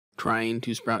Trying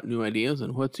to sprout new ideas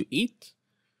on what to eat?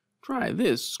 Try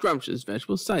this scrumptious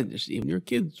vegetable side dish that even your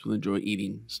kids will enjoy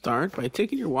eating. Start by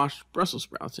taking your washed Brussels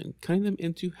sprouts and cutting them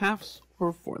into halves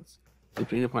or fourths,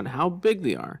 depending upon how big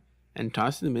they are, and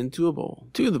tossing them into a bowl.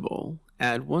 To the bowl,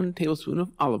 add 1 tablespoon of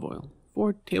olive oil,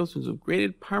 4 tablespoons of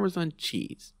grated Parmesan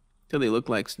cheese, till they look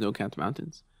like snow-capped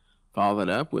mountains. Follow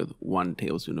that up with 1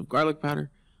 tablespoon of garlic powder,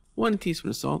 1 teaspoon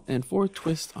of salt, and 4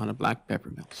 twists on a black pepper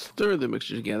mill. Stir the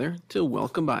mixture together till well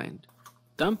combined.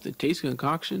 Dump the tasty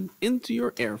concoction into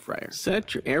your air fryer.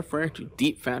 Set your air fryer to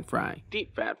deep fat fry.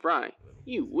 Deep fat fry?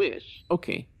 You wish.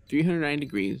 Okay, 390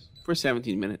 degrees for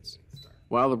 17 minutes.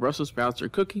 While the Brussels sprouts are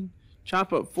cooking,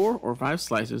 chop up 4 or 5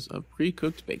 slices of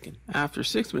pre-cooked bacon. After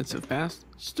 6 minutes have passed,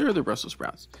 stir the Brussels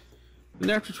sprouts. Then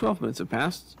after 12 minutes have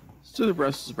passed, stir the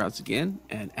Brussels sprouts again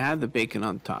and add the bacon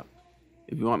on top.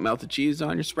 If you want melted cheese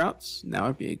on your sprouts, now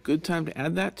would be a good time to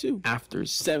add that too. After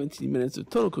 17 minutes of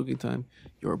total cooking time,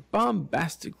 your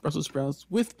bombastic Brussels sprouts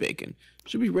with bacon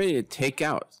should be ready to take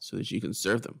out so that you can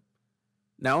serve them.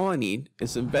 Now all I need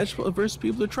is some vegetable-averse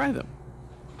people to try them.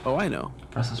 Oh, I know.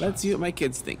 Let's see what my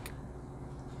kids think.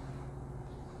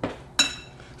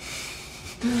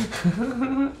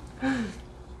 I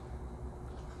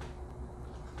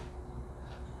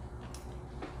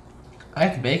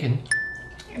like the bacon.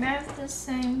 It has the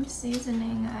same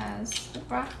seasoning as the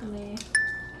broccoli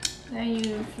that I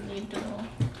usually do.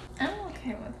 I'm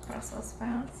okay with Brussels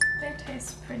sprouts. They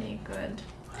taste pretty good.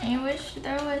 I wish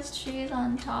there was cheese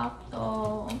on top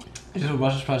though. Is this what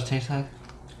Brussels sprouts taste like?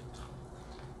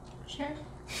 Sure.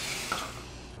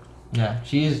 Yeah,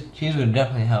 cheese would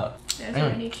definitely help. There's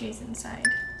already cheese inside.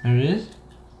 There it is?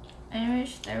 I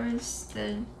wish there was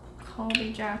the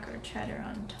Colby Jack or cheddar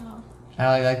on top.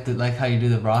 I like how you do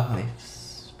the broccoli. Just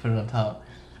put it on top.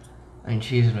 I mean,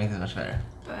 cheese would make it much better.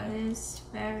 But it's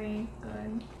very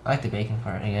good. I like the bacon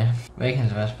part again. Bacon's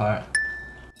the best part.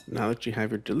 Now that you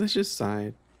have your delicious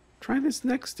side, try this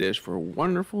next dish for a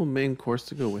wonderful main course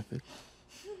to go with it.